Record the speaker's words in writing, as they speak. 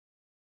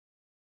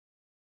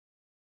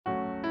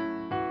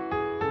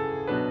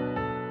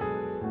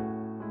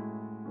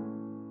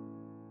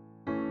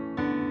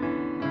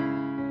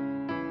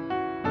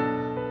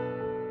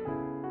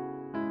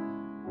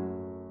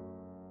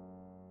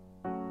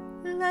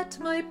Let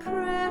my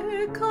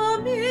prayer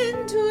come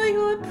into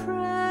your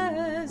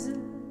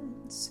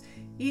presence.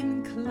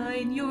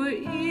 Incline your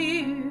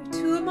ear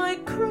to my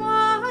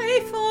cry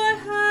for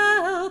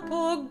help,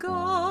 O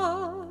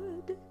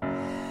God.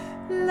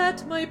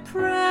 Let my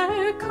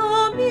prayer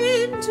come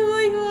into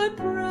your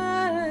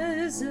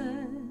presence.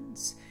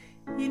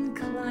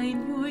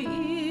 Incline your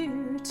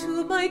ear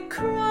to my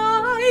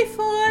cry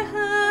for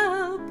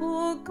help,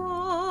 O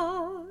God.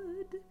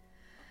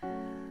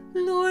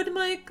 Lord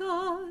my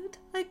God,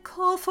 I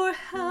call for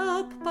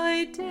help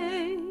by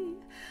day.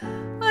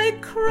 I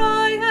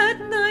cry at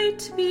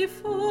night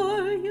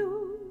before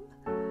you,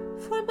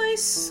 for my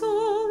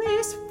soul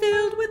is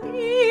filled with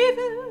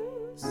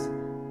evils.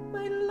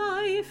 My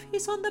life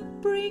is on the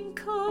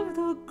brink of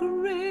the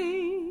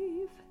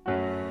grave.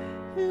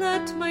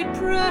 Let my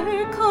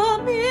prayer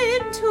come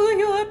into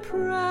your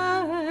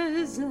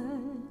presence.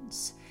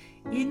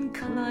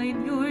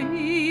 Incline your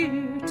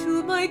ear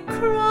to my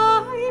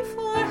cry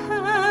for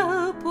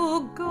help,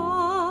 O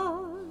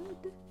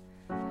God.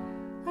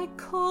 I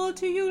call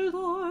to you,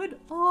 Lord,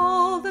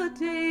 all the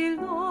day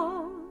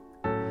long.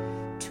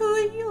 To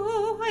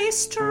you I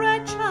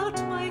stretch out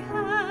my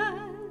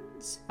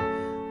hands.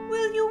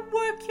 Will you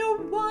work your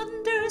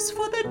wonders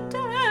for the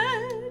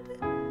dead?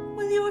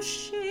 Will your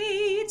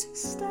shades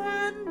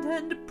stand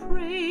and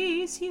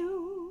praise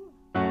you?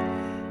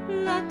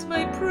 Let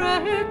my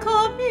prayer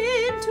come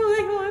into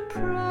your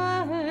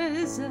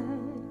presence.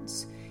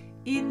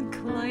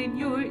 Incline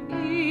your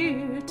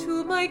ear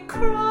to my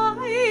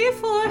cry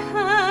for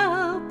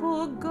help,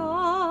 O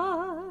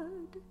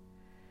God.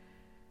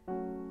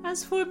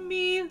 As for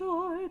me,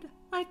 Lord,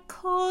 I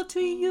call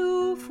to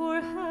you for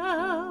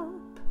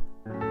help.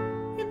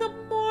 In the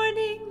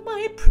morning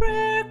my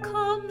prayer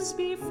comes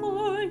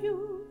before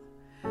you.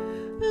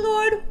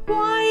 Lord,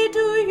 why do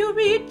you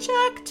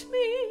reject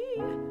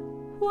me?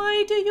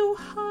 Why do you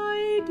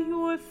hide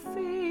your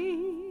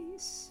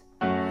face?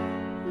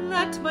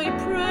 Let my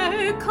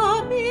prayer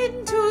come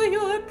into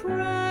your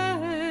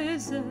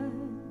presence.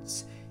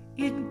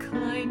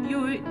 Incline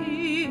your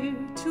ear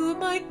to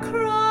my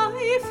cry